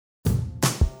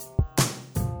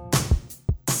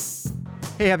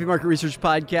Hey, Happy Market Research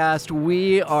Podcast.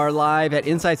 We are live at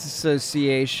Insights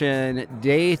Association,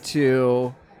 day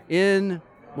 2 in,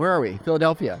 where are we?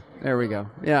 Philadelphia. There we go.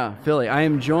 Yeah, Philly. I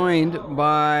am joined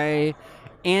by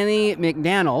Annie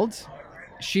McDonald.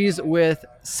 She's with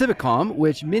Civicom,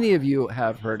 which many of you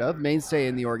have heard of, mainstay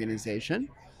in the organization.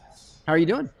 How are you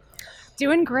doing?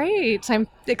 Doing great. I'm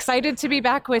excited to be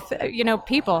back with,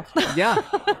 people. Yeah,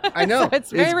 I know. So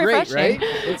it's very refreshing. Great,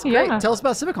 right? It's great. Yeah. Tell us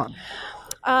about Civicom.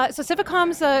 So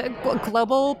Civicom's a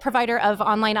global provider of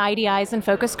online IDIs and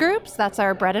focus groups. That's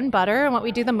our bread and butter and what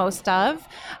we do the most of.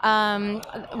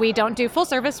 We don't do full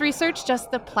service research,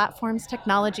 just the platform's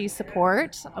technology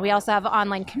support. We also have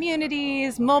online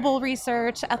communities, mobile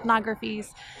research,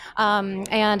 ethnographies,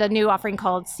 and a new offering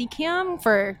called CCAM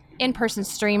for in-person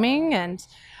streaming and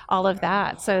all of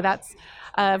that. So that's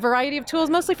a variety of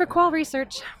tools, mostly for qual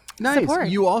research support.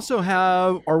 You also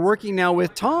are working now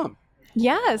with Tom.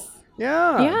 Yes.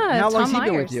 Yeah. How long has he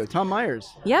been Myers. with you? Tom Myers.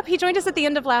 Yep, he joined us at the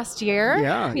end of last year.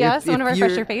 Yeah. Yes, one of our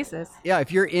fresher faces. Yeah,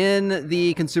 if you're in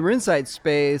the consumer insight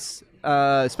space,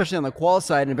 especially on the qual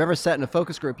side, and have ever sat in a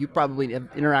focus group, you probably have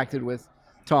interacted with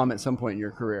Tom at some point in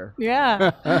your career.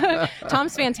 Yeah.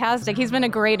 Tom's fantastic. He's been a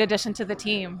great addition to the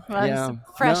team.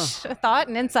 Fresh thought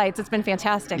and insights. It's been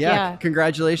fantastic. Yeah.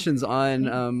 Congratulations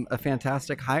on a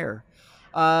fantastic hire.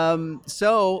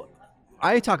 So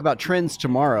I talk about trends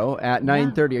tomorrow at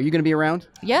 9:30. Are you going to be around?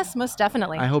 Yes, most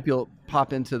definitely. I hope you'll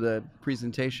pop into the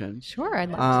presentation. Sure,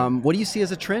 I'd love to. What do you see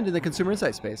as a trend in the consumer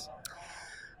insight space?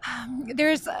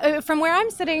 There's, from where I'm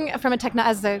sitting,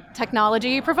 as a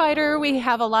technology provider, we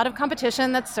have a lot of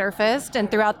competition that's surfaced,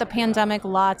 and throughout the pandemic,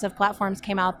 lots of platforms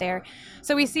came out there.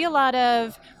 So we see a lot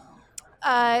of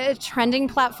trending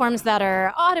platforms that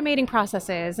are automating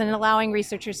processes and allowing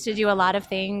researchers to do a lot of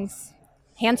things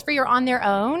hands-free or on their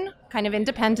own, kind of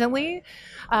independently.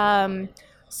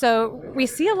 So we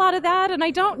see a lot of that, and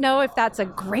I don't know if that's a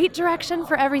great direction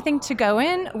for everything to go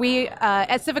in. We,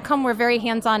 at Civicom, we're very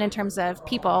hands-on in terms of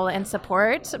people and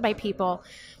support by people,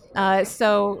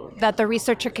 so that the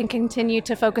researcher can continue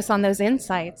to focus on those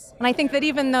insights. And I think that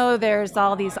even though there's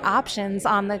all these options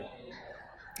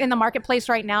in the marketplace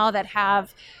right now that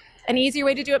have an easier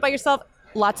way to do it by yourself,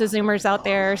 lots of Zoomers out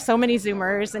there, so many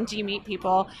Zoomers and Gmeet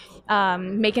people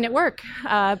making it work.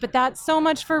 But that's so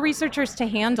much for researchers to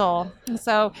handle.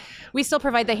 So we still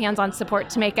provide the hands-on support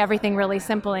to make everything really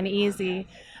simple and easy.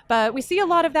 But we see a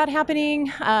lot of that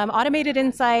happening, automated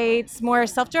insights, more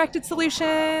self-directed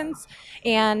solutions,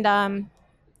 and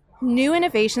new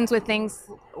innovations with things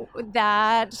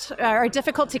that are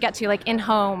difficult to get to, like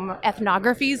in-home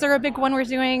ethnographies are a big one we're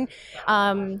doing,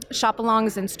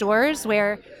 shop-alongs in stores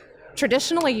where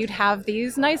traditionally you'd have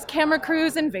these nice camera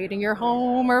crews invading your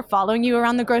home or following you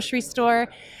around the grocery store.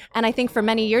 And I think for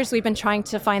many years we've been trying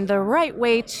to find the right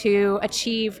way to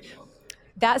achieve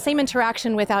that same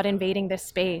interaction without invading this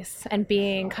space and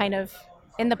being kind of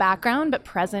in the background but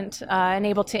present and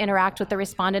able to interact with the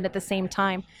respondent at the same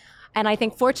time. And I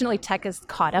think fortunately tech has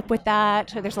caught up with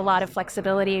that. There's a lot of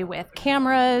flexibility with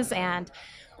cameras and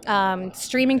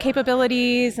streaming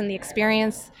capabilities and the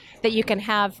experience that you can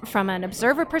have from an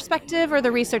observer perspective or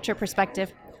the researcher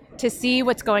perspective to see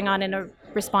what's going on in a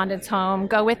respondent's home,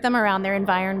 go with them around their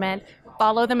environment,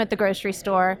 follow them at the grocery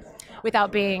store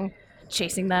without being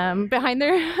chasing them behind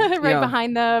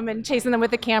behind them and chasing them with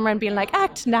the camera and being like,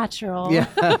 act natural.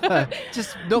 Yeah,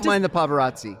 just don't mind the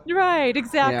paparazzi. Right,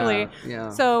 exactly. Yeah.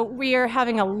 So we are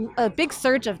having a big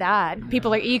surge of that.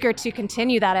 People are eager to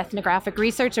continue that ethnographic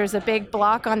research. There was a big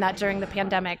block on that during the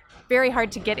pandemic. Very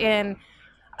hard to get in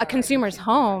a consumer's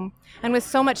home. And with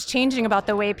so much changing about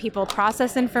the way people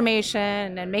process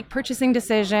information and make purchasing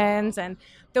decisions and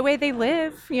the way they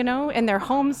live, in their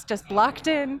homes just locked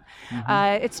in,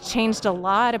 it's changed a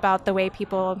lot about the way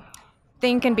people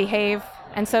think and behave.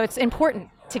 And so it's important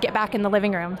to get back in the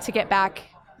living room, to get back,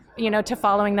 to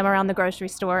following them around the grocery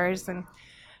stores. And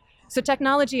so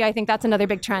technology, I think that's another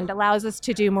big trend, allows us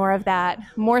to do more of that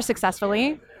more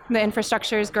successfully. The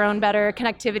infrastructure has grown better,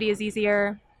 connectivity is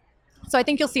easier. So I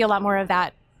think you'll see a lot more of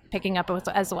that picking up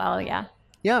as well, yeah.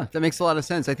 Yeah, that makes a lot of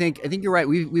sense. I think you're right.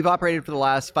 We've operated for the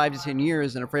last 5 to 10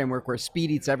 years in a framework where speed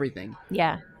eats everything.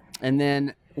 Yeah. And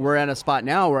then we're at a spot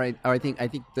now where I think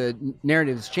the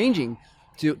narrative is changing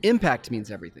to impact means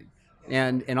everything.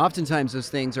 And oftentimes those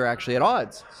things are actually at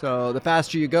odds. So the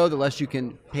faster you go, the less you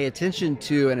can pay attention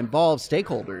to and involve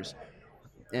stakeholders.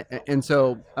 And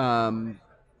so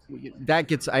that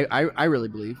gets, I really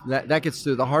believe, that gets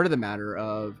to the heart of the matter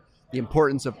of the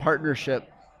importance of partnership.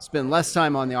 Spend less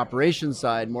time on the operations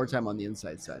side, more time on the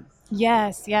insight side.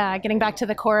 Yes, yeah, getting back to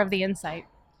the core of the insight.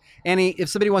 Annie, if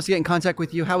somebody wants to get in contact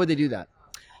with you, how would they do that?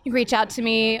 You can reach out to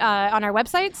me on our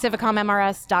website,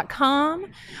 civicommrs.com.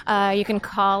 You can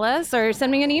call us or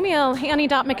send me an email,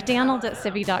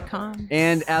 annie.mcdonald@civi.com.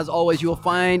 And as always, you will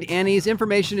find Annie's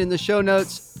information in the show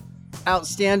notes.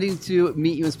 Outstanding to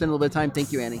meet you and spend a little bit of time.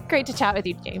 Thank you, Annie. Great to chat with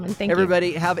you, Jamin. Thank you.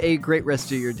 Everybody, have a great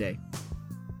rest of your day.